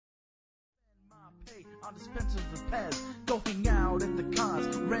On dispensers of Pez, going out at the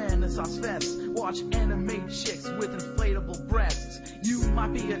cons, Renaissance fests, watch anime chicks with inflatable breasts. You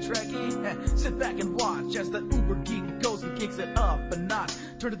might be a Trekkie, sit back and watch as the uber geek goes and kicks it up a notch.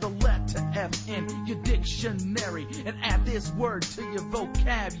 Turn to the letter F in your dictionary and add this word to your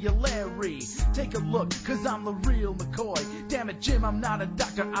vocabulary. Take a look, cause I'm the real McCoy. Damn it, Jim, I'm not a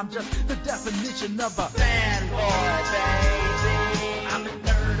doctor, I'm just the definition of a fanboy, baby. I'm a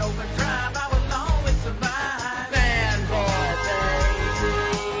nerd overdrive, I will always survive. Fanboy,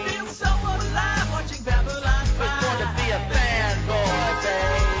 baby. Feel so alive watching Babylon 5. We're going to be a fanboy,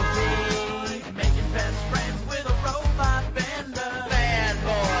 baby. Making best friends with a robot bender.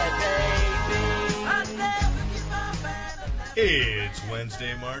 Fanboy, baby. I never give up and It's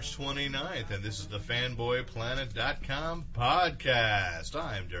Wednesday, March 29th, and this is the FanboyPlanet.com podcast.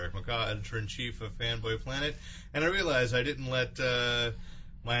 I'm Derek McCaw, editor-in-chief of Fanboy Planet, and I realized I didn't let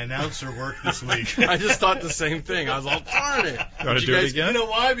my announcer work this week. I just thought the same thing. I was all, darn it. You want to do it again? You know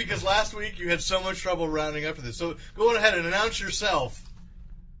why? Because last week you had so much trouble rounding up to this. So go ahead and announce yourself.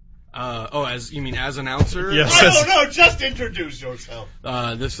 As you mean as announcer? Yes. I don't know. Just introduce yourself.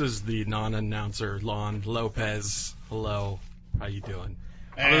 This is the non-announcer, Lon Lopez. Hello. How you doing?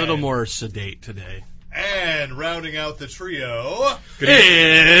 I'm a little more sedate today. And rounding out the trio,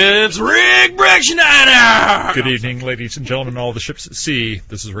 It's Rick Breckschneider! Good evening, ladies and gentlemen, all the ships at sea.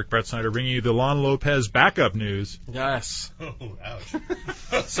 This is Rick Brett Snyder bringing you the Lon Lopez backup news. Yes. oh,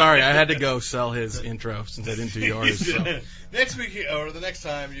 ouch. Sorry, I had to go sell his intro since I didn't do yours. So. Next week or the next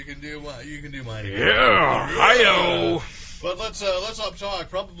time you can do mine. Yeah, hi-yo. But let's talk.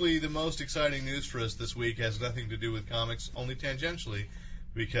 Probably the most exciting news for us this week has nothing to do with comics, only tangentially,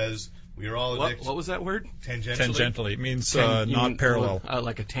 because we are all addicted. What was that word? Tangentially. It means not parallel.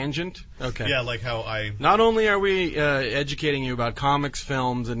 Like a tangent? Okay. Yeah, like how I... Not only are we educating you about comics,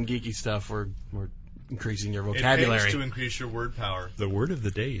 films, and geeky stuff, we're increasing your vocabulary. It pays to increase your word power. The word of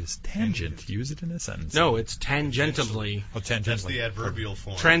the day is tangent. Use it in a sentence. No, it's tangentially. Oh, tangentially. That's the adverbial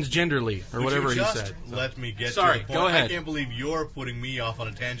form. Transgenderly, or whatever he said. Let me get Sorry, to the point. go ahead. I can't believe you're putting me off on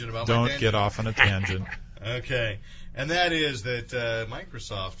a tangent about my Don't tangent. get off on a tangent. Okay. And that is that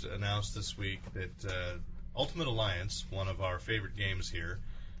Microsoft announced this week that Ultimate Alliance, one of our favorite games here,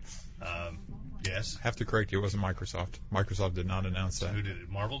 yes? I have to correct you, it wasn't Microsoft. Microsoft did not announce that. Who did it?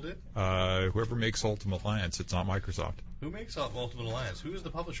 Marvel did? Whoever makes Ultimate Alliance, it's not Microsoft. Who makes Ultimate Alliance? Who is the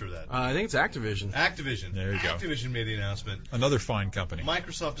publisher of that? I think it's Activision. Activision. There you go. Activision made the announcement. Another fine company.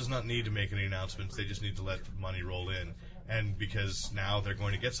 Microsoft does not need to make any announcements. They just need to let money roll in. And because now they're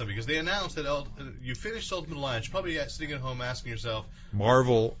going to get some. Because they announced that you finished Ultimate Alliance. You're probably sitting at home asking yourself...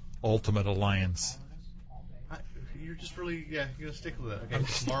 Marvel Ultimate Alliance. You're just really... Yeah, you're going to stick with that. Okay.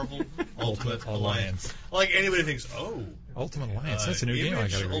 Marvel Ultimate Alliance. Alliance. Like anybody thinks, Ultimate Alliance. That's a new game I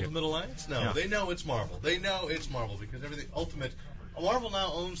got to go Ultimate Alliance? No, Yeah. They know it's Marvel. They know it's Marvel because everything... Ultimate... Marvel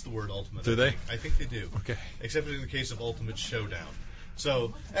now owns the word Ultimate. Do they? I think they do. Okay. Except in the case of Ultimate Showdown.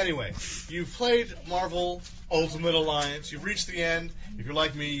 So, anyway, you've played Marvel Ultimate Alliance. You've reached the end. If you're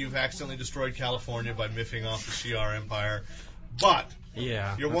like me, you've accidentally destroyed California by miffing off the Shi'ar Empire. But...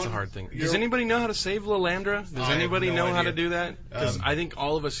 Yeah, You're that's one- a hard thing. you're- Does anybody know how to save Lalandra? Does I have anybody no know how idea. to do that? Because I think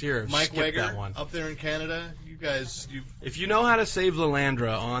all of us here have Mike skipped that Wager, one. up there in Canada, you guys... If you know how to save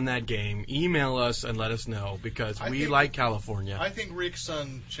Lalandra on that game, email us and let us know, because I we think- like California. I think Rick's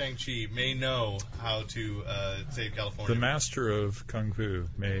son, Shang-Chi, may know how to save California. The master of Kung Fu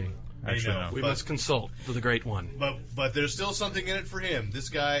may actually know. know. we but- must consult with the great one. But there's still something in it for him. This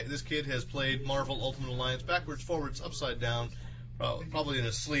kid has played Marvel Ultimate Alliance backwards, forwards, upside down, probably in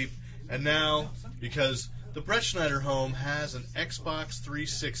his sleep. And now, because the Brett Schneider home has an Xbox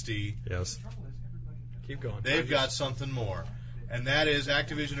 360, Yes. Keep going. they've got something more. And that is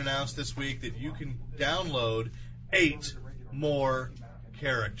Activision announced this week that you can download 8 more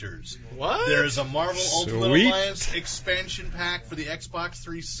characters. What? There's a Marvel Ultimate Sweet. Alliance expansion pack for the Xbox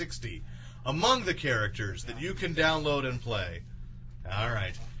 360. Among the characters that you can download and play, all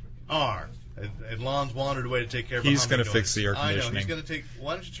right, are... And Lon's wandered away to take care of He's going gonna fix the air I know, he's conditioning. going to take...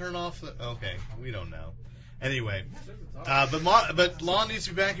 Why don't you turn off the... Okay, we don't know. Anyway, but Lon needs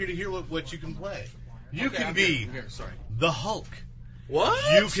to be back here to hear what you can play. You can be the Hulk.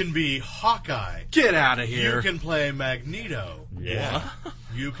 What? You can be Hawkeye. Get out of here. You can play Magneto. Yeah.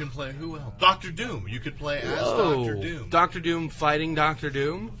 You can play who else? Doctor Doom. You could play as Whoa. Doctor Doom. Doctor Doom fighting Doctor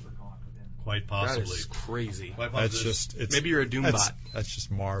Doom? Quite That possibly. is crazy. Quite That's possibly. just... It's, Maybe you're a Doom that's, bot. That's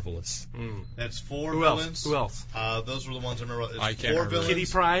just marvelous. That's 4 Who villains. else? Who else? Those were the ones I remember. It's I can't 4 remember. villains. Kitty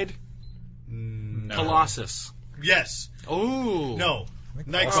Pryde? No. Colossus. Yes. Oh. No. Oh.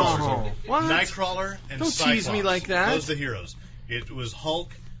 Nightcrawler. What? Nightcrawler and Don't Cyclops. tease me like that. Those are the heroes. It was Hulk,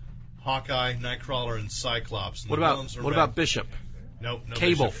 Hawkeye, Nightcrawler, and Cyclops. And What about Bishop? Nope, no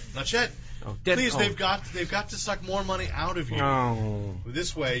Cable. Bishop. Not yet. Oh, Please, they've got to suck more money out of you. Oh.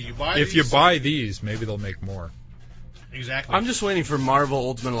 This way, you buy. If you buy these, maybe they'll make more. Exactly. I'm just waiting for Marvel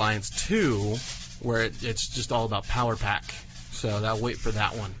Ultimate Alliance 2, where it's just all about Power Pack. So I'll wait for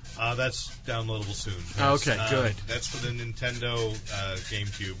that one. That's downloadable soon. Okay, good. That's for the Nintendo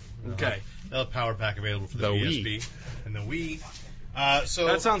GameCube. Okay. They'll have Power Pack available for the PSP and the Wii. So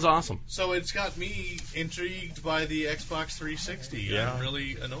that sounds awesome. So it's got me intrigued by the Xbox 360. Yeah. I'm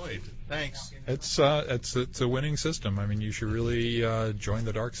really annoyed. Thanks. It's a winning system. I mean, you should really join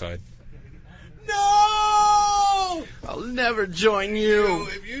the dark side. No! I'll never join you.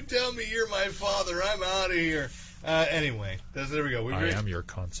 If you tell me you're my father, I'm out of here. Anyway, there we go. I am your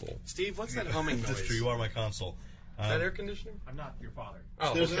console. Steve, what's that humming noise? That's true. You are my console. Is that air conditioning? I'm not your father.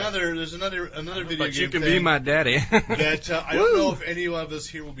 Oh, There's okay. another video But game you can thing be my daddy. that I don't know if any of us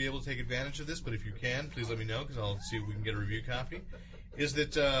here will be able to take advantage of this, but if you can, please let me know because I'll see if we can get a review copy. Is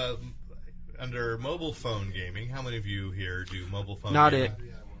that under mobile phone gaming? How many of you here do mobile phone? Not gaming? it.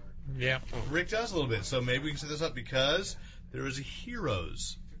 Yeah. Rick does a little bit, so maybe we can set this up because there is a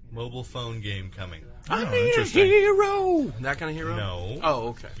Heroes mobile phone game coming. I'm a interesting. hero. That kind of hero? No. Oh,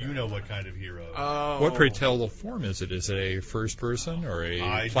 okay. You know what kind of hero? Oh. What, pray tell, the form is it? Is it a first person or I a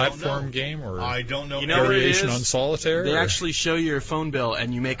don't platform know. game or I don't know. You know what it variation is? on solitaire? They or? actually show you your phone bill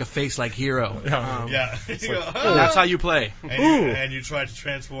and you make a face like hero. Yeah. You go, And that's how you play. and you try to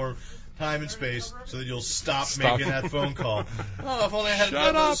transform time and space so that you'll stop making that phone call. Oh, if only I hadn't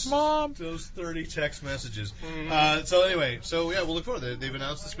Shut done up, Mom. those 30 text messages. So anyway, we'll look forward to it. They've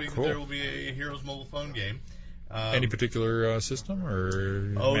announced this week Cool. that there will be a Heroes mobile phone game. Any particular system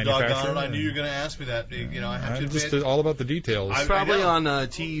or Oh, manufacturer? doggone it! I knew you were going to ask me that. You know, I have to I'm just admit, all about the details. I Probably know. on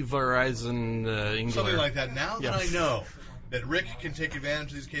T Verizon English. something like that. Now Yeah. that I know that Rick can take advantage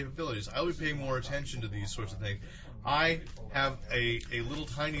of these capabilities, I would pay more attention to these sorts of things. I have a little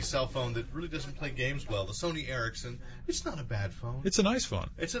tiny cell phone that really doesn't play games well. The Sony Ericsson. It's not a bad phone. It's a nice phone.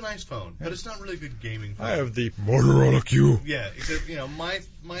 It's a nice phone, but it's not really a good gaming phone. I have the Motorola Q. Yeah, except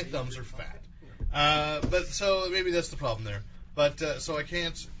my thumbs are fat. But so maybe that's the problem there. But so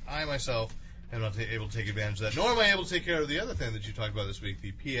I myself am not able to take advantage of that. Nor am I able to take care of the other thing that you talked about this week,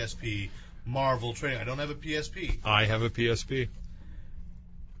 the PSP Marvel trading. I don't have a PSP. I have a PSP.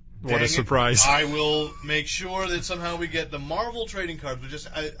 Dang What a it. surprise. I will make sure that somehow we get the Marvel trading cards, which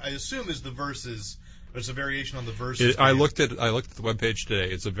I assume is the Versus. It's a variation on the Versus. I looked at the webpage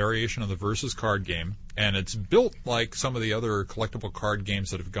today. It's a variation of the Versus card game, and it's built like some of the other collectible card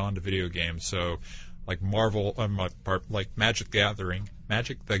games that have gone to video games. So, like Marvel, like Magic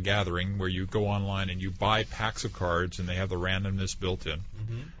the Gathering, where you go online and you buy packs of cards, and they have the randomness built in.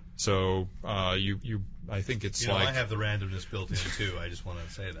 Mm-hmm. So I think it's like I have the randomness built in too. I just want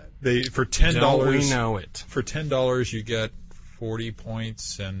to say that. for $10. Don't we know it? For $10, you get 40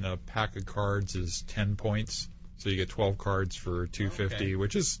 points, and a pack of cards is 10 points. So you get 12 cards for $2.50, Okay.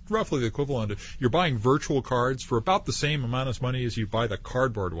 which is roughly the equivalent of you're buying virtual cards for about the same amount of money as you buy the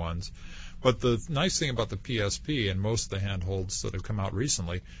cardboard ones. But the nice thing about the PSP and most of the handholds that have come out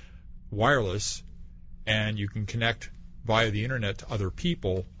recently, wireless, and you can connect via the internet to other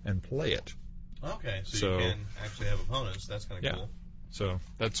people and play it. Okay, So- you can actually have opponents. That's kind of Yeah. cool. So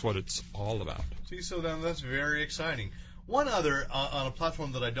that's what it's all about. See, so then that's very exciting. One other on a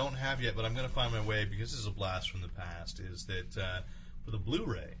platform that I don't have yet, but I'm going to find my way because this is a blast from the past, is that for the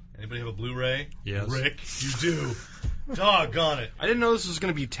Blu-ray. Anybody have a Blu-ray? Yes. Rick, you do. Doggone it. I didn't know this was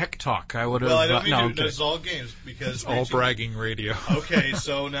going to be tech talk. I would have. Well, I don't mean no, to. I'm kidding. It's all games because It's all bragging radio. Okay,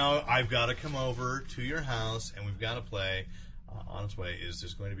 so now I've got to come over to your house and we've got to play. On its way is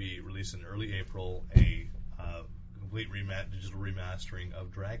there's going to be released in early April a complete digital remastering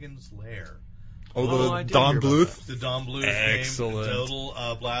of Dragon's Lair. Oh, I the did Don hear about Bluth. The Don Bluth Excellent. game,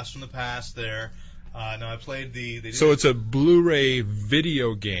 total blast from the past there. Now I played So it's a Blu-ray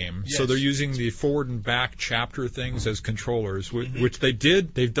video game. Yes. So they're using the forward and back chapter things as controllers, which they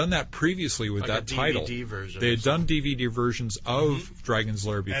did. They've done that previously with like that a title. DVD version. They had done DVD versions of Dragon's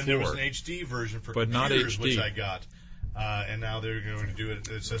Lair before. and there was an HD version for But not computers, HD. which I got. And now they're going to do it.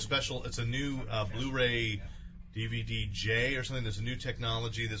 It's a special. It's a new Blu-ray DVD-J or something. There's a new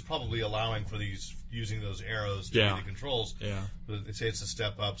technology that's probably allowing for using those arrows to be the controls. Yeah. But they say it's a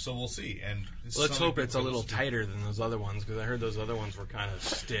step up, so we'll see. And Let's hope it's a little tighter than those other ones, because I heard those other ones were kind of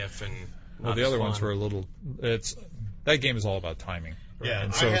stiff and. Well, the other ones were a little. That game is all about timing. Yeah,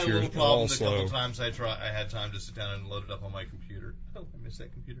 And so I if had a you're little problem all the slow, couple times I had time to sit down and load it up on my computer. Oh, I missed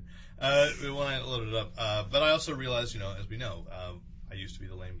that computer. When I loaded it up, but I also realized, as we know, I used to be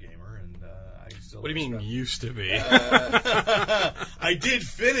the lame gamer, and I still. What do you mean used to be? I did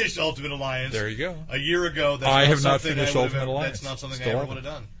finish Ultimate Alliance. There you go. A year ago. I have not finished Ultimate Alliance. That's not something Still I ever would have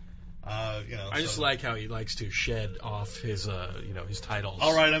done. I just like how he likes to shed off his, his titles.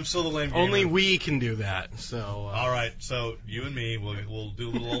 All right, I'm still the lame gamer. Only we can do that. So. All right, so you and me, we'll do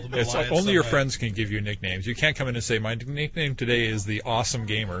a little Ultimate Alliance. Only your friends can give you nicknames. You can't come in and say, my nickname today is the Awesome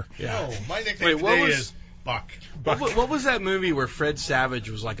Gamer. Yeah. No, my nickname today is Buck. What was that movie where Fred Savage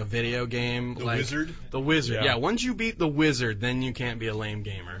was like a video game? The Wizard? The Wizard, Yeah. Once you beat the Wizard, then you can't be a lame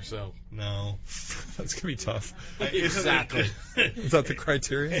gamer. So. No. That's going to be tough. Exactly. Is that the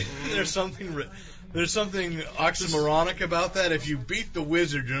criteria? There's something oxymoronic about that. If you beat the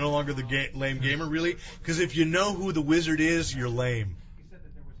Wizard, you're no longer the lame gamer, really. Because if you know who the Wizard is, you're lame.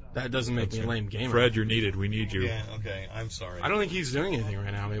 That doesn't make me a lame gamer. Fred, you're needed. We need you. Yeah, okay. I'm sorry. I don't think he's doing anything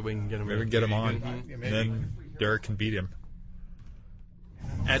right now. Maybe we can get him. Maybe we can get him on. Yeah, maybe. And then Derek can beat him.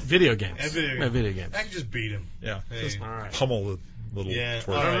 At video games. At video games. games. I can just beat him. Yeah. Hey. Just All right. pummel the little Yeah,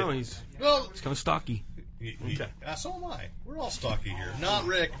 twerp. I don't right. know. He's kind of stocky. Okay. So am I. We're all stocky here. Not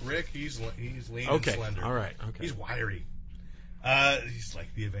Rick. Rick, he's lean Okay. and slender. All right. Okay. He's wiry. He's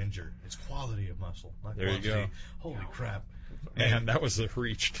like the Avenger. It's quality of muscle, not There you quantity. go. Holy crap. Man, that was a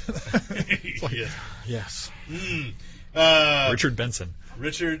reach. Yeah. Yes. Richard Benson.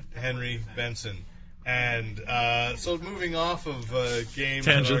 Richard Henry Benson. And so moving off of games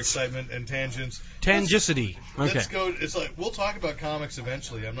and our Tangents. excitement and tangents. Tangicity. Okay. Let's go. It's like we'll talk about comics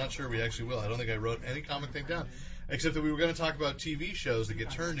eventually. I'm not sure we actually will. I don't think I wrote any comic thing down, except that we were going to talk about TV shows that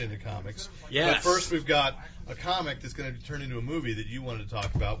get turned into comics. Yes. But first, we've got a comic that's going to be turned into a movie that you wanted to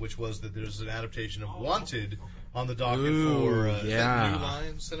talk about, which was that there's an adaptation of Wanted on the docket for is that New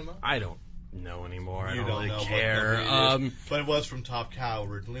Line Cinema. I don't know anymore. I You don't don't really know what care. number it is. But it was from Top Cow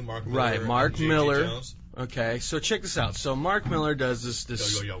originally. Mark Miller. Right, Mark and J.G. Miller. Jones. Okay, so check this out. So Mark Miller does this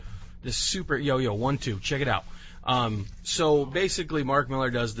this super 1-2. Check it out. So basically, Mark Miller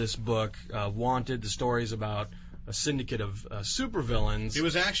does this book, Wanted, the stories about a syndicate of supervillains. It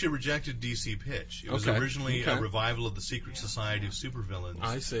was actually a rejected DC pitch. It was originally a revival of the Secret Society of Supervillains.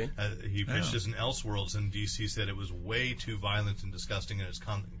 I see. He pitched as an Elseworlds, and DC said it was way too violent and disgusting in its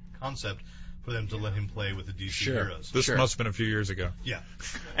concept for them to let him play with the DC heroes. This must have been a few years ago. Yeah.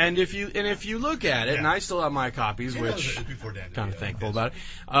 And if you look at it, and I still have my copies, which I'm kind of thankful about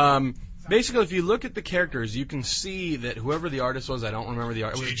it. Basically, if you look at the characters, you can see that whoever the artist was, I don't remember the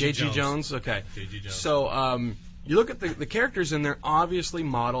artist. Was it J.G. Jones? Okay. J.G. Jones. So you look at the characters, and they're obviously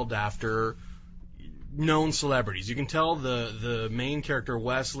modeled after known celebrities. You can tell the main character,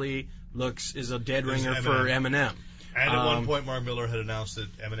 Wesley, is a dead ringer for Eminem. And at one point, Mark Miller had announced that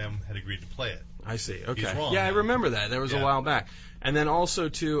Eminem had agreed to play it. I see. Okay. He's wrong, yeah, I though. remember that. That was a while back. And then also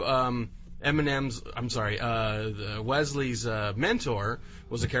Wesley's mentor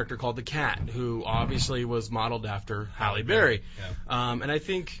was a character called the Cat, who obviously was modeled after Halle Berry. Yeah. And I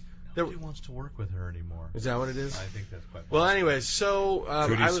think nobody wants to work with her anymore. Is that what it is? I think that's quite. Well, anyways, so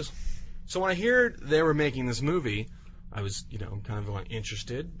when I heard they were making this movie, I was, kind of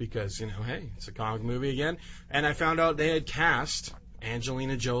interested because, hey, it's a comic movie again. And I found out they had cast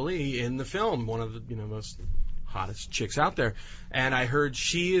Angelina Jolie in the film, one of the, most hottest chicks out there. And I heard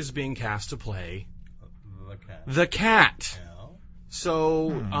she is being cast to play the Cat. Yeah.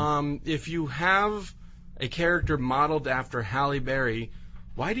 So, if you have a character modeled after Halle Berry,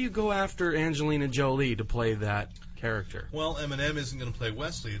 why do you go after Angelina Jolie to play that character? Well, Eminem isn't going to play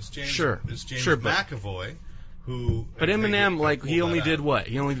Wesley. It's James. Sure. It's James Sure, McAvoy. Who? But Eminem, he only did what?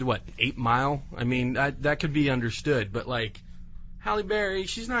 He only did what? 8 Mile? I mean, that could be understood. But Halle Berry,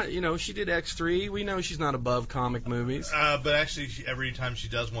 she's not. She did X3. We know she's not above comic movies. But actually, every time she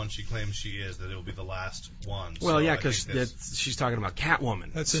does one, she claims she is that it will be the last one. Well, so yeah, because she's talking about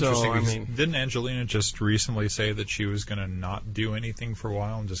Catwoman. That's interesting. So, didn't Angelina just recently say that she was going to not do anything for a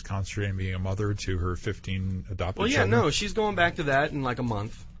while and just concentrate on being a mother to her 15 adopted children? Well, yeah, no, she's going back to that in a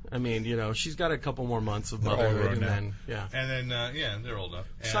month. I mean, she's got a couple more months of motherhood, and then, yeah. And then, they're old enough.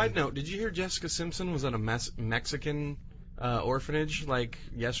 Side note, did you hear Jessica Simpson was at a Mexican orphanage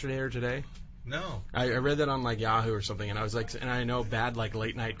yesterday or today? No. I read that on Yahoo or something, and I was and I know bad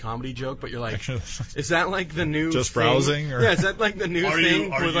late night comedy joke, but you're is that the new just thing? browsing? Or? Yeah, is that the new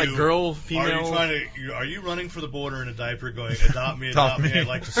thing with girl, female? Are you running for the border in a diaper going, adopt me, I'd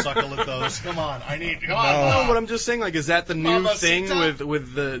like to suckle at those. Come on, No, but I'm just saying, is that the new thing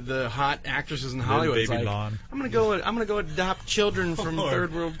with the hot actresses in Hollywood? Baby it's Dawn. I'm gonna go adopt children from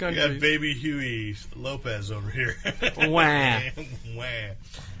third world countries. You got baby Huey Lopez over here. Wah. Wah.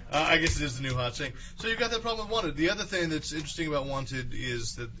 I guess it is the new new hot thing. So you've got that problem with Wanted. The other thing that's interesting about Wanted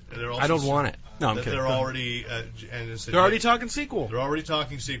is that they're also... I don't want it. No, I'm kidding. They're already... they're already talking sequel. They're already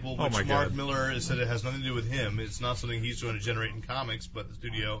talking sequel, which Mark God. Miller has said it has nothing to do with him. It's not something he's going to generate in comics, but the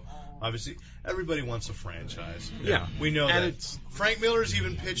studio, obviously, everybody wants a franchise. Yeah. We know and that. It's, Frank Miller's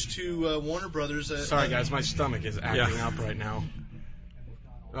even pitched to Warner Brothers... sorry, guys, my stomach is acting up right now.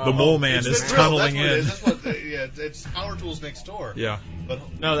 The Mole Man is tunneling in. That's what it's Power Tools next door. Yeah.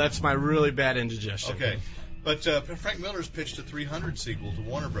 But No, that's my really bad indigestion. okay. But Frank Miller's pitched a 300 sequel to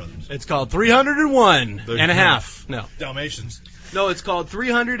Warner Brothers. It's called 301 and a half. No. Dalmatians. No, it's called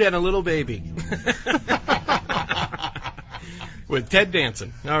 300 and a Little Baby. With Ted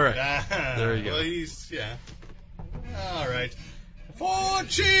Danson. All right. There you go. Well, all right. 4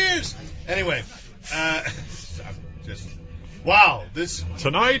 cheers! Anyway, wow, this...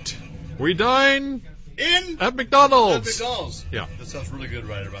 Tonight, we dine In... at McDonald's. At McDonald's. Yeah. That sounds really good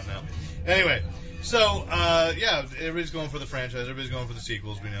right about now. Anyway, so, everybody's going for the franchise. Everybody's going for the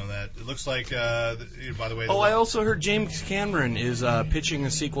sequels. We know that. It looks like, by the way... I also heard James Cameron is pitching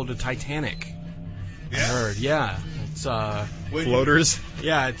a sequel to Titanic. Yeah? I heard, yeah. It's, Floaters.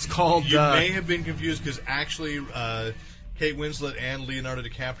 yeah, it's called... You may have been confused because actually... Kate Winslet and Leonardo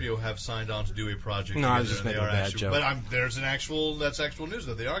DiCaprio have signed on to do a project. No, together, I was just making a bad joke. But that's actual news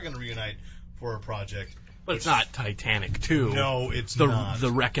that they are going to reunite for a project. But it's not Titanic 2. No, it's not. The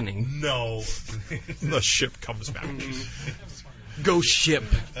Reckoning. No. The ship comes back. Ghost ship.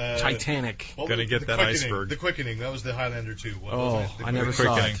 Titanic. Gonna get that iceberg. The Quickening. That was the Highlander 2. I never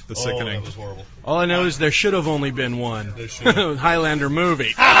saw it. The Sickening. That was horrible. All I know is there should have only been one. There should have. Highlander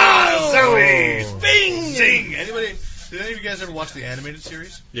movie. Zoe! Bing! Zing! Did any of you guys ever watch the animated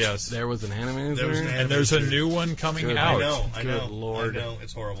series? Yes. There was an animated There was an series? And there's a animated new one coming out. I Good know. Lord. I know.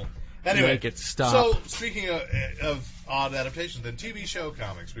 It's horrible. Anyway, Make it stop. So, speaking of odd adaptations, then TV show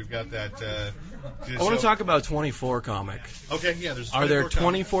comics, we've got that. I want to talk about 24 comic. Okay, yeah. There's. Are there 24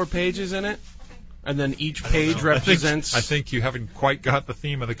 24 pages in it? And then each page represents... I think you haven't quite got the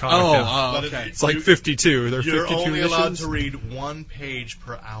theme of the comic yet. Oh, But okay. It's like 52. There are 52 You're only allowed issues. to read 1 page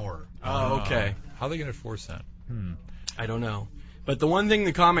per hour. Oh, okay. How are they going to enforce that? I don't know. But the one thing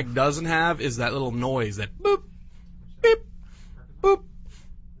the comic doesn't have is that little noise, that boop, beep, boop,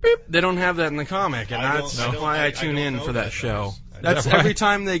 beep. They don't have that in the comic, and that's why I tune in for that show. That's every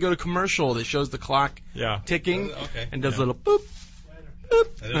time they go to commercial, it shows the clock ticking and does a little boop,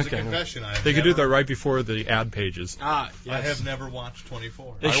 boop. There's a confession. They could do that right before the ad pages. Yes. I have never watched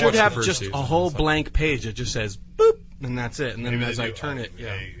 24. They should have just a whole blank page that just says boop, and that's it. And then Maybe as I turn it,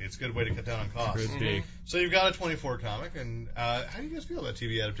 Hey, it's a good way to cut down on costs. Could be. So you've got a 24 comic, and how do you guys feel about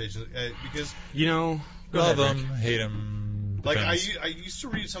TV adaptations? Because Love them, hate them. like I used to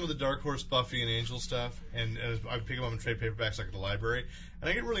read some of the Dark Horse, Buffy, and Angel stuff, and I would pick them up in trade paperbacks like at the library, and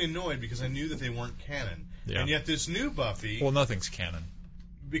I get really annoyed because I knew that they weren't canon. Yeah. And yet this new Buffy, Well, nothing's canon.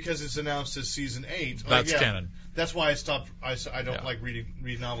 because it's announced as season 8, That's canon. That's why I stopped. I don't like read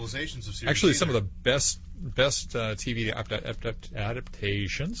novelizations of series. Actually, either. some of the best TV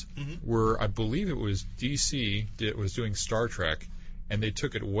adaptations were, I believe it was DC was doing Star Trek, and they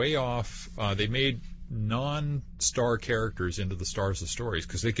took it way off. They made non-star characters into the stars of stories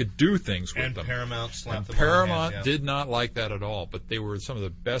because they could do things with and them. Paramount slapped them Paramount on the hand, did not like that at all, but they were some of the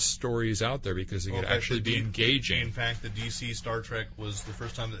best stories out there because they could actually be engaging. In fact, the DC Star Trek was the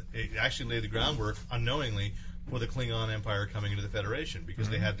first time that it actually laid the groundwork, unknowingly, for the Klingon Empire coming into the Federation because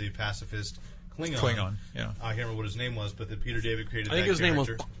they had the pacifist Klingon. Yeah. I can't remember what his name was, but that Peter David created. I think that his name was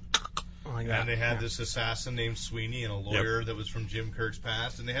character. like that. And they had this assassin named Sweeney and a lawyer that was from Jim Kirk's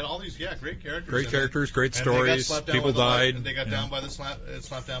past, and they had all these great characters. Great characters, great And they got stories. slapped down People by the died. And they got down by the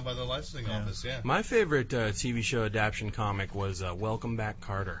slapped down by the licensing office. Yeah. My favorite TV show adaptation comic was Welcome Back,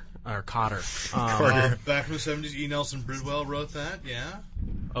 Kotter. Carter. Back in the 70s, E. Nelson Bridwell wrote that. Yeah.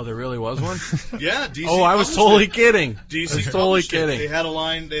 Oh, there really was one? Yeah. DC. Oh, I was totally kidding. DC I was totally published it. kidding. They had a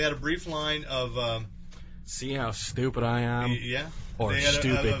line. They had a brief line of. See how stupid I am? Yeah. Or They had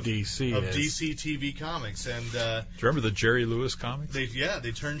stupid of DC of is. DC TV comics, and Do you remember the Jerry Lewis comics? they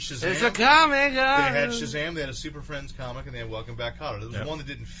turned Shazam. It's a comic. They had Shazam. They had a Super Friends comic, and they had Welcome Back, Kotter. There was one that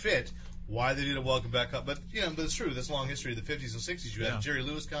didn't fit. Why they did a Welcome Back, Kotter, but it's true. This long history of the 50s and 60s. You had a Jerry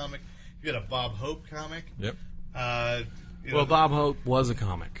Lewis comic. You had a Bob Hope comic. Yep. Well, Bob Hope was a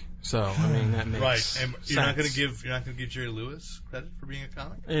comic, so I mean that makes right. And you're not going to sense. give Jerry Lewis credit for being a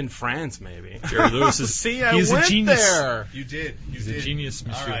comic. In France, maybe. Jerry Lewis is See, I he's went a genius. there. You did. He's a genius,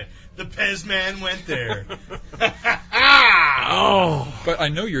 monsieur. All right. The Pez man went there. Oh. But I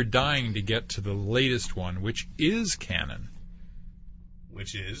know you're dying to get to the latest one, which is canon.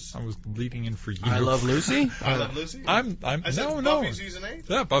 which is... I was leading in for you. I Love Lucy? I Love Lucy? I said Buffy Season 8?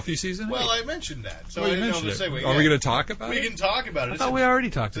 Yeah, Buffy Season 8. Well, I mentioned that. So well, I you mentioned it. segue. Are we going to talk about it? We can talk about it. I thought we already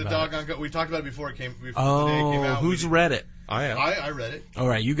talked about it. We talked about it before it came. Before oh, the day it came out. Who's read it? I have. I read it. All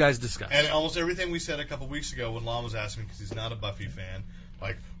right, you guys discuss. And almost everything we said a couple weeks ago when Lon was asking, because he's not a Buffy fan,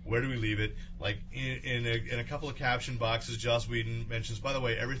 like, where do we leave it? Like, in a couple of caption boxes, Joss Whedon mentions, by the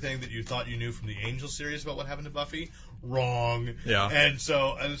way, everything that you thought you knew from the Angel series about what happened to Buffy, wrong. Yeah. And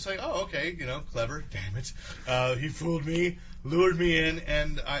so I was like, oh, okay, clever, damn it. He fooled me, lured me in,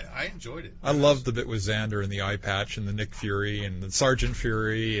 and I enjoyed it. I loved the bit with Xander and the eye patch and the Nick Fury and the Sergeant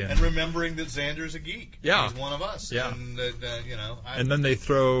Fury. And remembering that Xander's a geek. Yeah. He's one of us. Yeah. And, and then they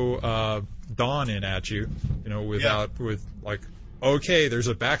throw Dawn in at you, with like, okay, there's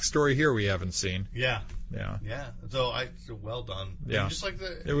a backstory here we haven't seen. Yeah. Yeah. Yeah. So well done. Yeah. Just like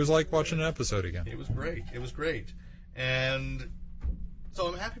it was like watching an episode again. It was great. And so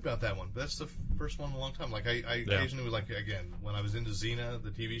I'm happy about that one. That's the first one in a long time. Like I occasionally would again, when I was into Xena, the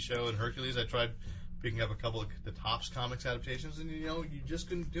TV show, and Hercules, I tried picking up a couple of the Topps comics adaptations, and you just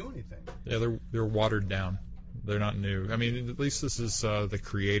couldn't do anything. Yeah, they're watered down. They're not new. I mean, at least this is the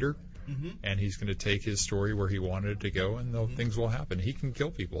creator. Mm-hmm. And he's going to take his story where he wanted it to go, and things will happen. He can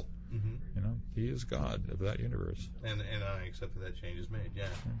kill people. Mm-hmm. He is God of that universe. And I accept that change is made. Yeah.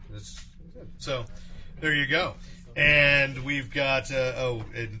 So there you go. And we've got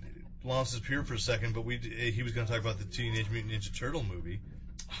and Lance disappeared for a second, but he was going to talk about the Teenage Mutant Ninja Turtle movie,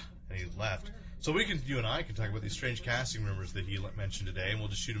 and he left. So you and I can talk about these strange casting rumors that he mentioned today, and we'll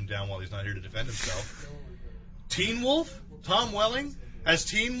just shoot him down while he's not here to defend himself. Teen Wolf, Tom Welling as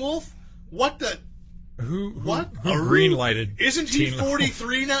Teen Wolf. What the? Who green-lighted? Isn't he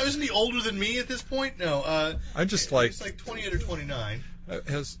 43 now? Isn't he older than me at this point? No. I just like. He's like 28 or 29.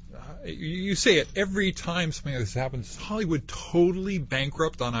 You say it every time something like this happens. Hollywood totally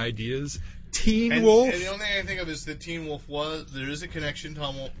bankrupt on ideas. Teen Wolf. And the only thing I think of is that Teen Wolf there is a connection.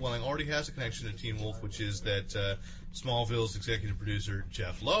 Tom Welling already has a connection to Teen Wolf, which is that Smallville's executive producer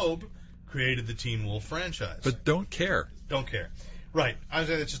Jeff Loeb created the Teen Wolf franchise. But don't care. Right. I was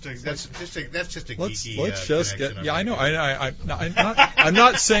saying that's just a geeky let's just connection. get. Yeah, I know. I'm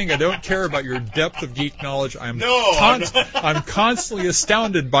not saying I don't care about your depth of geek knowledge. I'm constantly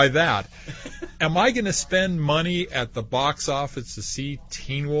astounded by that. Am I going to spend money at the box office to see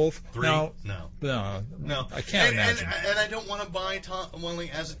Teen Wolf? 3? No. I can't imagine. And I don't want to buy Tom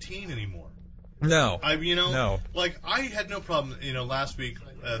Welling as a teen anymore. No. No. Like, I had no problem, last week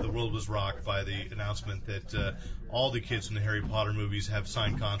the world was rocked by the announcement that all the kids from the Harry Potter movies have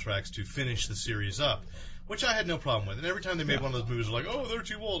signed contracts to finish the series up, which I had no problem with. And every time they made one of those movies, they're like, oh, they're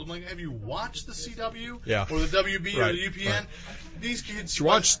too old. I'm like, have you watched the CW? Yeah. Or the WB or the UPN? Right. These kids... Did you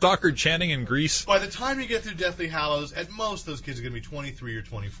watch Stockard Channing in Grease? By the time you get through Deathly Hallows, at most those kids are going to be 23 or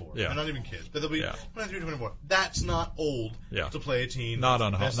 24. Yeah. They're not even kids, but they'll be 23 or 24. That's not old to play a teen. Not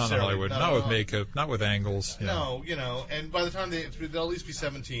on Hollywood. Not with makeup. Not with angles. No, and by the time they'll at least be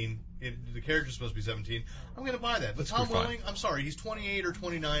 17. The character's supposed to be 17. I'm going to buy that. But Tom Welling, I'm sorry, he's 28 or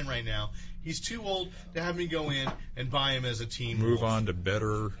 29 right now. He's too old to have me go in and buy him as a teen. Move on to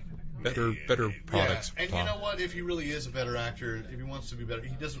better products. Yeah. And you know what? If he really is a better actor, if he wants to be better,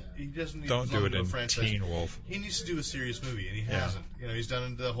 he doesn't need Don't to do it in franchise. Teen Wolf. He needs to do a serious movie, and he hasn't. He's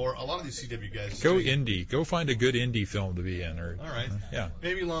done the horror. A lot of these CW guys. Go indie. Go find a good indie film to be in. All right. Yeah.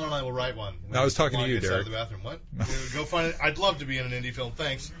 Maybe Lon and I will write one. I was talking to you, Derek. Out of the bathroom. What? Go find it. I'd love to be in an indie film.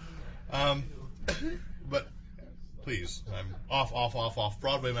 Thanks. But please, I'm off.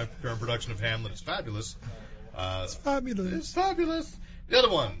 Broadway, my current production of Hamlet is fabulous. It's fabulous. The other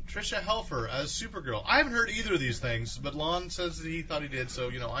one, Tricia Helfer as Supergirl. I haven't heard either of these things, but Lon says that he thought he did, so,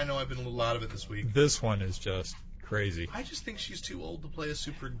 I know I've been a little out of it this week. This one is just crazy. I just think she's too old to play a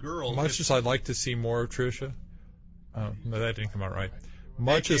Supergirl. Much as I'd like to see more of Tricia, but that didn't come out right.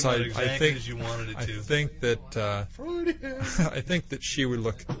 Much as I think as you wanted it to. I think that she would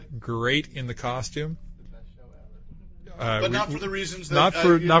look great in the costume. But not for the reasons that...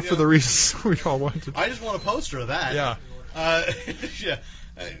 Not for the reasons we all wanted. I just want a poster of that. Yeah. Yeah.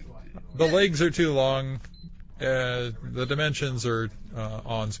 The legs are too long. The dimensions are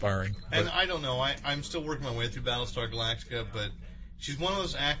awe-inspiring. And I don't know. I'm still working my way through Battlestar Galactica, but she's one of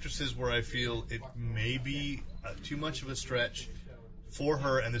those actresses where I feel it may be too much of a stretch for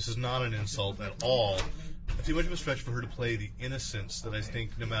her, and this is not an insult at all, too much of a stretch for her to play the innocence that I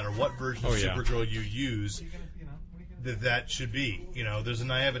think no matter what version of Supergirl you use, that should be. There's a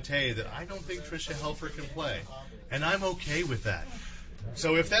naivete that I don't think Tricia Helfer can play. And I'm okay with that.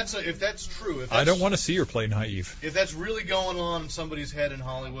 So if that's true, I don't want to see her play naive. If that's really going on in somebody's head in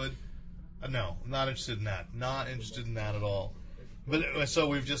Hollywood, no, I'm not interested in that. Not interested in that at all. But so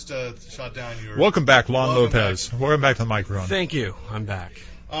we've just shot down your. Welcome back, Lon Lopez. Welcome back to the microphone. Thank you. I'm back.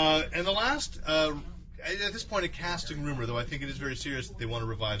 And the last, at this point, a casting rumor, though I think it is very serious that they want to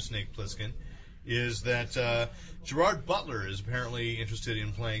revive Snake Plissken, is that Gerard Butler is apparently interested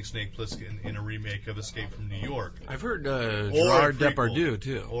in playing Snake Plissken in a remake of Escape from New York. I've heard Gerard Depardieu,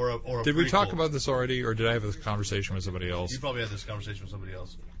 too. Or a Did prequel. we talk about this already, or did I have this conversation with somebody else? You probably had this conversation with somebody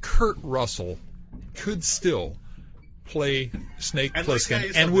else. Kurt Russell could still play Snake And let me tell Plissken you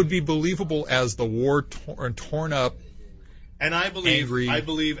and something. would be believable as the torn up. And I Angry.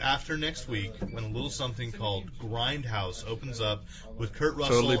 believe after next week, when a little something called Grindhouse opens up with Kurt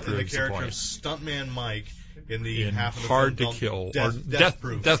Russell Totally and the proves the character point. of Stuntman Mike in the In half of the Hard film to Kill. called or Death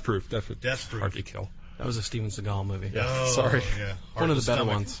Proof. Death Proof. Hard to Kill. That was a Steven Seagal movie. Oh, Sorry. Yeah. One of the better stomach.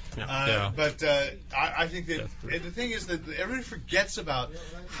 ones. Yeah. Yeah. But I think that the thing is that everybody forgets about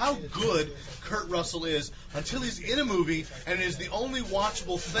how good Kurt Russell is until he's in a movie and it is the only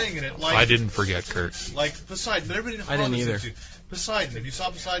watchable thing in it. Like I didn't forget Kurt. Like Poseidon. But everybody I didn't either. Poseidon. If you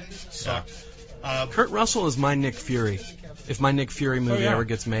saw Poseidon, it sucked. Kurt Russell is my Nick Fury. If my Nick Fury movie ever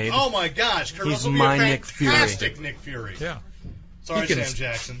gets made, Oh my gosh, Kurt He's Russell would my be a Nick Fury. fantastic Nick Fury. Yeah. Sorry, He can- Sam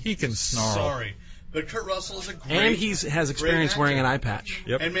Jackson. He can snarl. Sorry. But Kurt Russell is a great and he has experience actor. wearing an eye patch.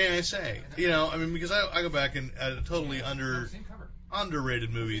 Yep. And may I say, because I go back and a totally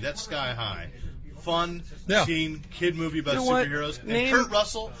underrated movie, that's Sky High. Fun, Yeah. teen, kid movie about You know what? superheroes. And Name- Kurt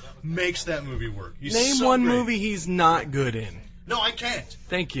Russell makes that movie work. He's Name so one great. movie he's not good in. No, I can't.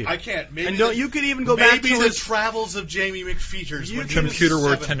 Thank you. I can't. Maybe And don't you could even go back maybe to the his Travels of Jamie McFeeters. when he was Computer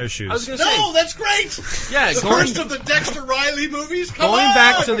wore 7. tennis shoes. I was going to No, say, that's great. yeah, The going, first of the Dexter Riley movies. Come going on!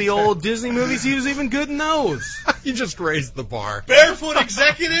 back to the old Disney movies, he was even good in those. You just raised the bar. Barefoot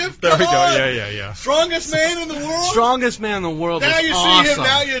Executive. There we Come go. on. Yeah. Strongest man in the world. Strongest man in the world. Now was you awesome. see him.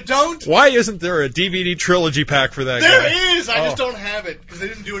 Now you don't. Why isn't there a DVD trilogy pack for that guy? There is. I just Oh. don't have it because they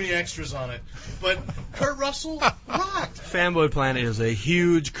didn't do any extras on it. But Kurt Russell rocked. Fanboy Planet is a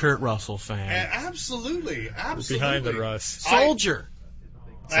huge Kurt Russell fan. Absolutely. Behind the Russ. Soldier.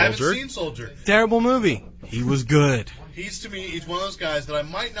 I haven't Soldier? seen Soldier. Terrible movie. He was good. He's one of those guys that I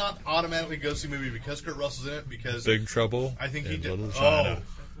might not automatically go see a movie because Kurt Russell's in it because Big Trouble. I think he in did. Little Oh. China.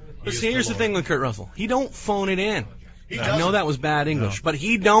 But He see, is here's the Lord. thing with Kurt Russell. He don't phone it in. He I doesn't. know that was bad English, but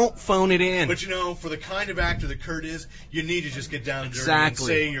he don't phone it in. But for the kind of actor that Kurt is, you need to just get down and dirty Exactly.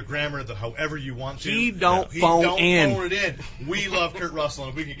 and say your grammar however you want to. He don't He phone don't in. phone it in. We love Kurt Russell,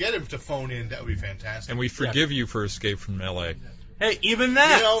 and if we could get him to phone in, that would be fantastic. And we forgive you for Escape from L.A. Hey, even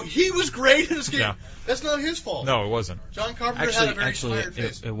that. He was great in Escape. Yeah. That's not his fault. No, it wasn't. John Carpenter had a very Actually, tired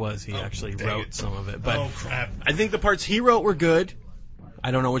face. it was. He actually dang wrote it. some of it. But Oh, crap. I think the parts he wrote were good. I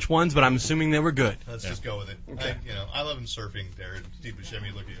don't know which ones, but I'm assuming they were good. Let's just go with it. Okay. I love him surfing there. Steve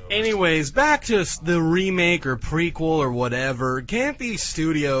Buscemi looking over. Anyways, back to the remake or prequel or whatever. Can't these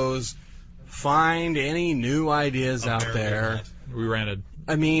studios find any new ideas out Apparently there? not. We ranted.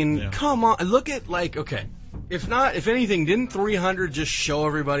 I mean, Yeah. come on. Look at, okay. If anything, didn't 300 just show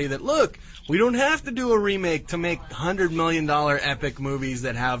everybody that, look, we don't have to do a remake to make $100 million epic movies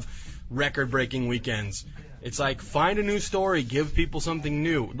that have record-breaking weekends. It's like, find a new story, give people something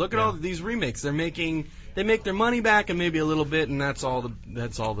new. Look at all these remakes. They make their money back and maybe a little bit, and that's all the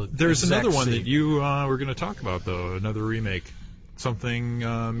There's another execs one see. that you were going to talk about, though. Another remake. Something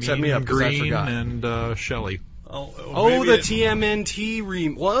Set me Mean up, 'cause I Green forgot. and Shelley. Oh, the TMNT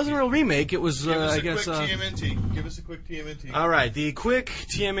remake. Well, it wasn't a real remake. It was, Give us I a guess. quick TMNT. Give us a quick TMNT. All right, the quick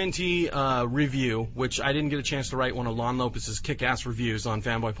TMNT review, which I didn't get a chance to write one of Lon Lopez's kick-ass reviews on We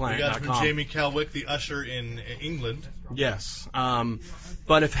got from fanboyplanet.com. Jamie Calwick, the usher in England. Yes.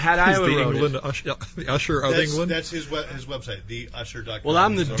 But if had I He's the wrote England it, the Usher of England. That's his website, theusher.com. well,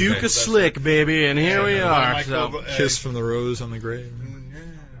 I'm the Duke of Slick, baby, and here we are. So. Kiss from the Rose on the Grave.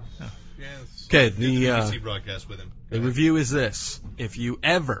 Yes. Okay, Did the BBC broadcast with him. the review is this: if you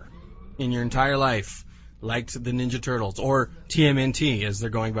ever, in your entire life, liked the Ninja Turtles or TMNT as they're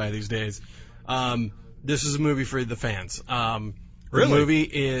going by these days, this is a movie for the fans. The Really? movie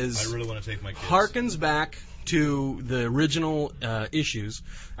is. I really want to take my kids. Harkens back to the original issues.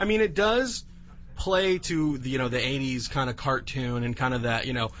 I mean, it does play to the 80s kind of cartoon and kind of that,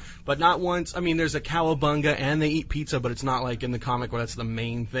 but not once. I mean, there's a cowabunga and they eat pizza, but it's not like in the comic where that's the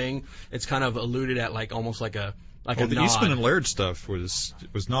main thing. It's kind of alluded at like almost like a Well, the nod. Eastman and Laird stuff was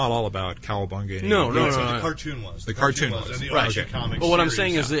not all about cowabunga. No. The cartoon was. The cartoon was. And the Right. Archie comics But what I'm series.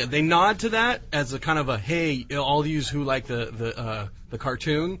 saying is that they nod to that as a kind of a, hey, all these who like the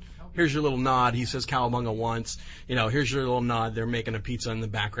cartoon, here's your little nod. He says cowabunga once. Here's your little nod. They're making a pizza in the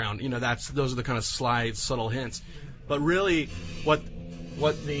background. Those are the kind of sly, subtle hints. But really,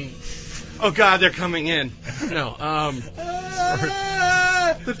 what the Oh God, they're coming in. No,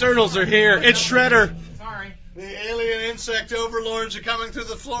 the turtles are here. It's Shredder. Sorry. The alien insect overlords are coming through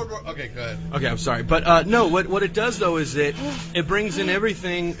the floorboard. Okay, go ahead. Okay, I'm sorry, but no. What it does though is it brings in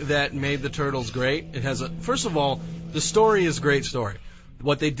everything that made the turtles great. It has first of all, the story is a great story.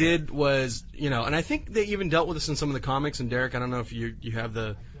 What they did was, and I think they even dealt with this in some of the comics. And Derek, I don't know if you have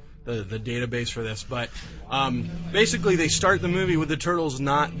the database for this, but basically they start the movie with the turtles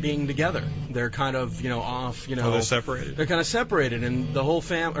not being together. They're kind of off. They're separated. They're kind of separated, and the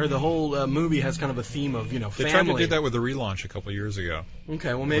whole movie has kind of a theme of family. They tried to do that with the relaunch a couple of years ago.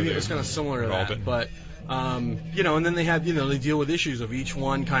 Okay, well maybe it was kind of similar to that, but and then they have they deal with issues of each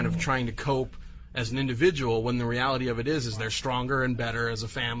one kind of trying to cope as an individual, when the reality of it is they're stronger and better as a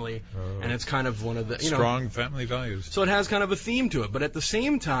family, and it's kind of one of the strong family values. So it has kind of a theme to it, but at the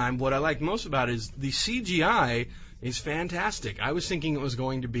same time, what I like most about it is the CGI is fantastic. I was thinking it was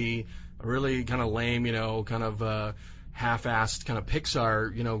going to be a really kind of lame, kind of half-assed kind of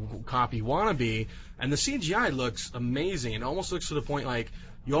Pixar, copy wannabe, and the CGI looks amazing. It almost looks to the point like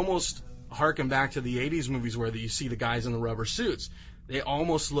you almost harken back to the 80s movies where you see the guys in the rubber suits. They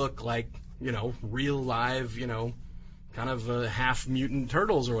almost look like real live, kind of half mutant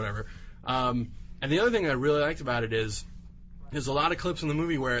turtles or whatever. And the other thing I really liked about it is there's a lot of clips in the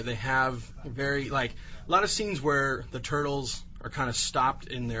movie where they have a lot of scenes where the turtles are kind of stopped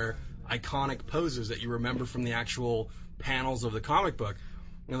in their iconic poses that you remember from the actual panels of the comic book.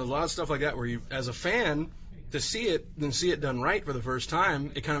 There's a lot of stuff like that where you, as a fan, to see it done right for the first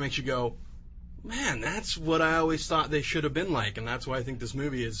time, it kind of makes you go, man, that's what I always thought they should have been like, and that's why I think this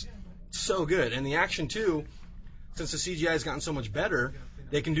movie is so good. And the action too, since the CGI has gotten so much better,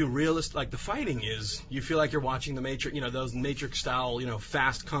 they can do realist, like the fighting is, you feel like you're watching the Matrix, those Matrix style,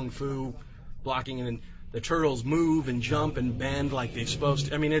 fast kung fu blocking, and the turtles move and jump and bend like they're supposed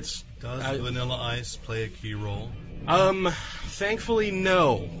to. I mean, it's... Does Vanilla Ice play a key role? Thankfully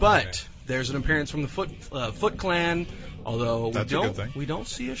no, but there's an appearance from the Foot Clan, although we don't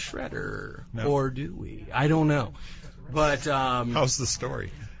see a Shredder, or do we? I don't know. But how's the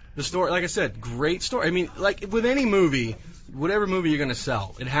story? The story, like I said, great story. I mean, like with any movie, whatever movie you're going to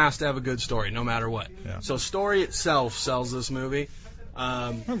sell, it has to have a good story, no matter what. Yeah. So story itself sells this movie.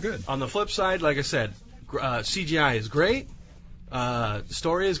 Good. On the flip side, like I said, CGI is great.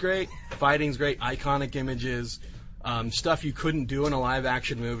 Story is great. Fighting's great. Iconic images. Stuff you couldn't do in a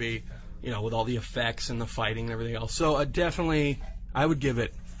live-action movie, with all the effects and the fighting and everything else. So definitely, I would give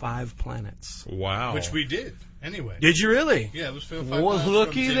it 5 planets. Wow. Which we did. Anyway. Did you really? Yeah, it was 5 well, planets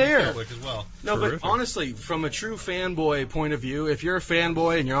looky from there. As well. No, Terrific. but honestly, from a true fanboy point of view, if you're a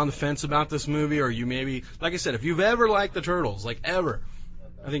fanboy and you're on the fence about this movie, or you maybe, like I said, if you've ever liked the Turtles, like ever,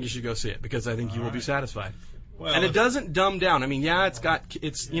 I think you should go see it, because I think you will be satisfied. Well, and it doesn't dumb down. I mean, it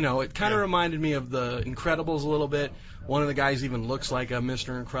kind of reminded me of the Incredibles a little bit. One of the guys even looks like a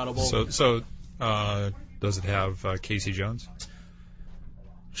Mr. Incredible. So does it have Casey Jones?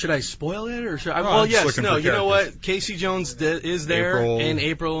 Should I spoil it, or should I? No, well, I'm just yes. looking No, for you know characters. what? Casey Jones is there, and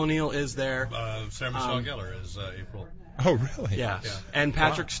April O'Neil is there. Sarah Michelle Gellar is April. Oh, really? Yeah. And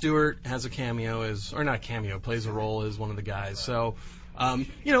Patrick Stewart has a cameo plays a role as one of the guys. So,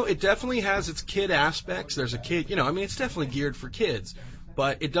 it definitely has its kid aspects. There's a kid, it's definitely geared for kids,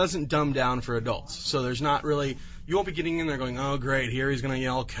 but it doesn't dumb down for adults. So there's not really, you won't be getting in there going, oh great, here he's going to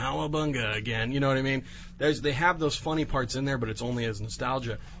yell Cowabunga again. You know what I mean? They have those funny parts in there, but it's only as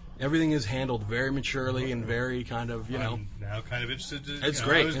nostalgia. Everything is handled very maturely and very kind of, I'm now kind of interested to. It's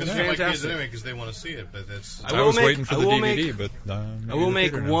great. I was going It's to say my kids fantastic. anyway because they want to see it, but that's. I was waiting for the DVD, but I will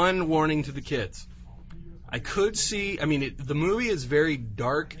make one warning to the kids. I could see. I mean, the movie is very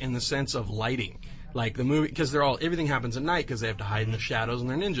dark in the sense of lighting. Like the movie, because everything happens at night because they have to hide in the shadows and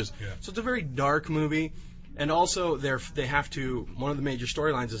they're ninjas. Yeah. So it's a very dark movie, and also they have to. One of the major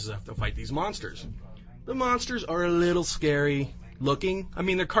storylines is they have to fight these monsters. The monsters are a little scary looking. I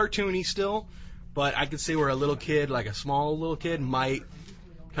mean, they're cartoony still, but I could see where a little kid, like a small little kid, might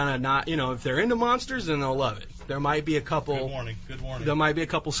kind of not. If they're into monsters, then they'll love it. There might be a couple. Good warning. There might be a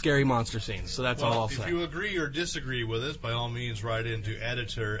couple scary monster scenes. So that's all I'll say. If you agree or disagree with us, by all means, write into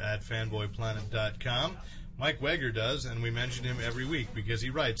editor@fanboyplanet.com. Mike Wegger does, and we mention him every week because he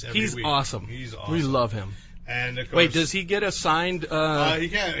writes every week. He's awesome. He's awesome. We love him. And of course, wait, does he get a signed? He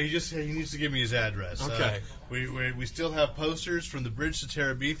can't. He needs to give me his address. Okay. We still have posters from the Bridge to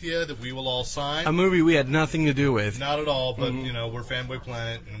Terabithia that we will all sign. A movie we had nothing to do with. Not at all, but we're Fanboy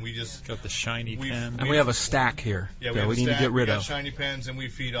Planet, and we just got the shiny pen. And we have a stack here. Yeah, we need to get rid of. Shiny pens, and we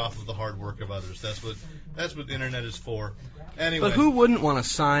feed off of the hard work of others. That's what the internet is for. Anyway, but who wouldn't want a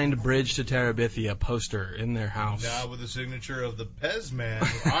signed Bridge to Terabithia poster in their house? Now with the signature of the Pez Man,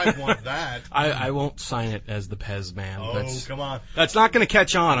 I want that. I won't sign it as the Pez Man. Oh, come on. That's not going to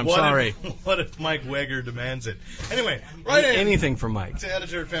catch on. I'm sorry. What if Mike Weger demands it? Anyway, write in. Anything from Mike. To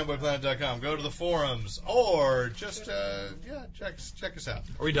editor at fanboyplanet.com. Go to the forums, or just check us out.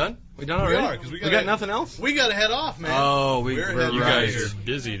 Are we done? We done already? We are, because we got nothing else. We got to head off, man. Oh, you guys are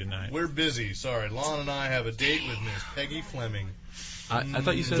busy tonight. We're busy. Sorry, Lon and I have a date with Miss Peggy Fleming. I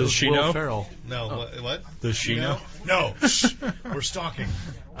thought you said Does it was she Will know? Ferrell. No, what? Does she know? No. We're stalking.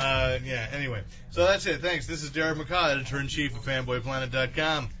 Anyway. So that's it. Thanks. This is Derek McCaw, editor-in-chief of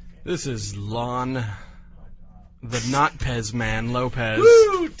fanboyplanet.com. This is Lon, the not Pez Man, Lopez.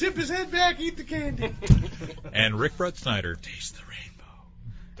 Woo! Tip his head back, eat the candy. And Rick Brett Snyder. Taste the rainbow.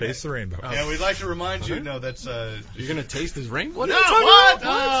 Taste the rainbow. And we'd like to remind you, that's... You're going to taste his rainbow? What?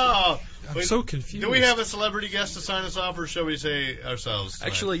 Oh! I'm so confused. Do we have a celebrity guest to sign us off, or shall we say ourselves tonight?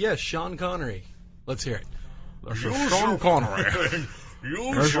 Actually, yes, Sean Connery. Let's hear it. Sean Connery.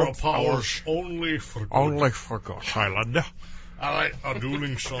 Use your powers only for good. Only for good. Highlander. I like a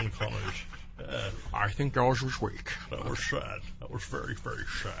dueling Sean Connery. I think yours was weak. That was sad. That was very, very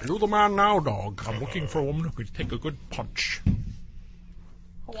sad. You're the man now, dog. I'm looking for a woman who can take a good punch.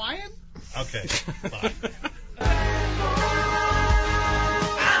 Hawaiian? Okay, bye.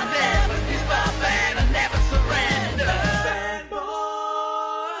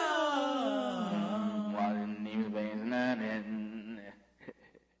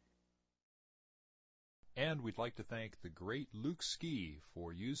 And we'd like to thank the great Luke Ski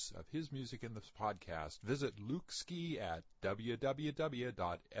for use of his music in this podcast. Visit Luke Ski at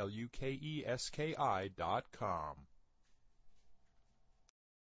www.lukeski.com.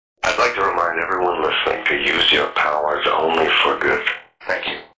 I'd like to remind everyone listening to use your powers only for good. Thank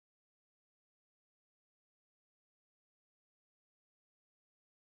you.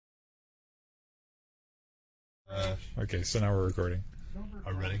 Okay, so now we're recording.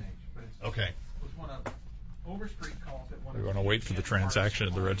 Are we ready? Okay. We want to wait for the transaction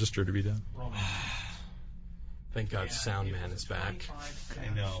at the register to be done. Thank God Sound Man is back. I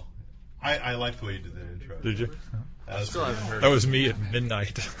know. I like the way you did that intro. Did you? I still haven't heard That was me at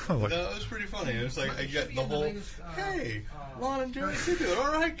midnight. No, it was pretty funny. It was like I get the whole, hey, Lon and Derek, you do it.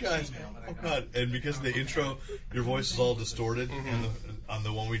 All right, guys. Oh God! And because of the intro, your voice is all distorted on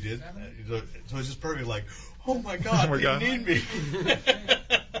the one we did. So it's just perfect. Like, oh my God, you need me.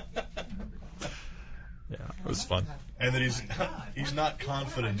 Yeah, it was fun. And then he's not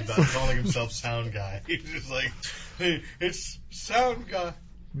confident about calling himself Sound Guy. He's just like, hey, it's Sound Guy.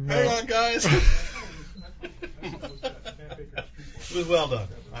 No. Hang on, guys. It was well done,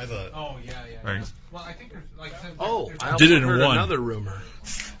 I thought. Oh, yeah. Thanks. Well, I think there's like... I did it in heard one. another rumor.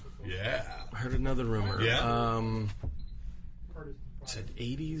 Yeah. I heard another rumor. Yeah? It said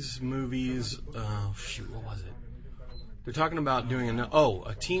 80s movies. What was it? They're talking about doing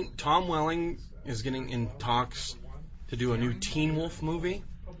Tom Welling is getting in talks to do a new Teen Wolf movie.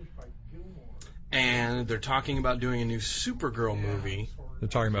 And they're talking about doing a new Supergirl movie. They're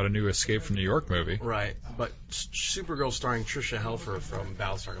talking about a new Escape from New York movie. Right, but Supergirl starring Tricia Helfer from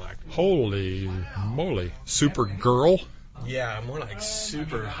Battlestar Galactica. Holy moly. Supergirl? Yeah, more like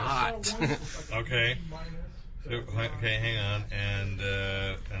super hot. Okay. Okay, hang on. And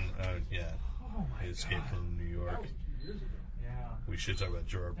Escape from New York. We should talk about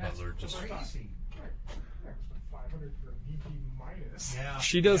Gerard Butler.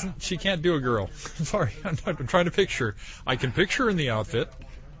 She can't do a girl. Sorry, I'm trying to picture. I can picture her in the outfit,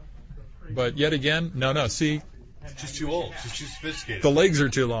 but yet again, no, see. She's too old. She's too sophisticated. The legs are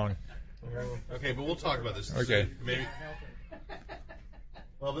too long. Okay, but we'll talk about this. Okay. Maybe.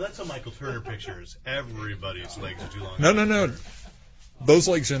 Well, but that's how Michael Turner pictures. Everybody's legs are too long. No. Those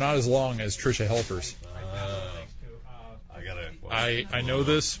legs are not as long as Tricia Helfer's. I know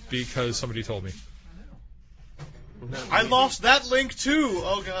this because somebody told me. I lost that link too.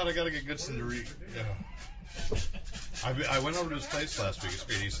 Oh God, I gotta get Goodson to read. Yeah. I went over to his place last week. It's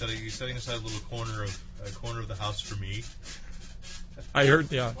great. He's setting aside a little corner of the house for me. I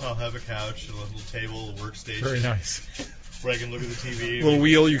heard, yeah. I'll have a couch, a little table, a workstation. Very nice. Where I can look at the TV. A little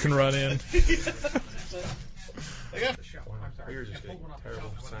wheel you can run in. Yeah. You're just getting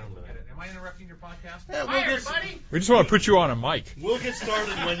terrible sound. Am I interrupting your podcast? Yeah, Hi, everybody. We just want to put you on a mic. We'll get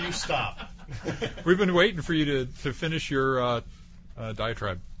started when you stop. We've been waiting for you to finish your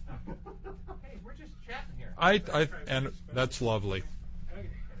diatribe. Hey, we're just chatting here. And that's lovely.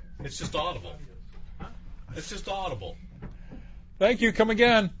 It's just audible. It's just audible. Thank you. Come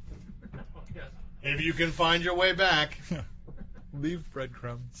again. If you can find your way back. Leave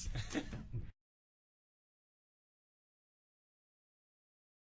breadcrumbs.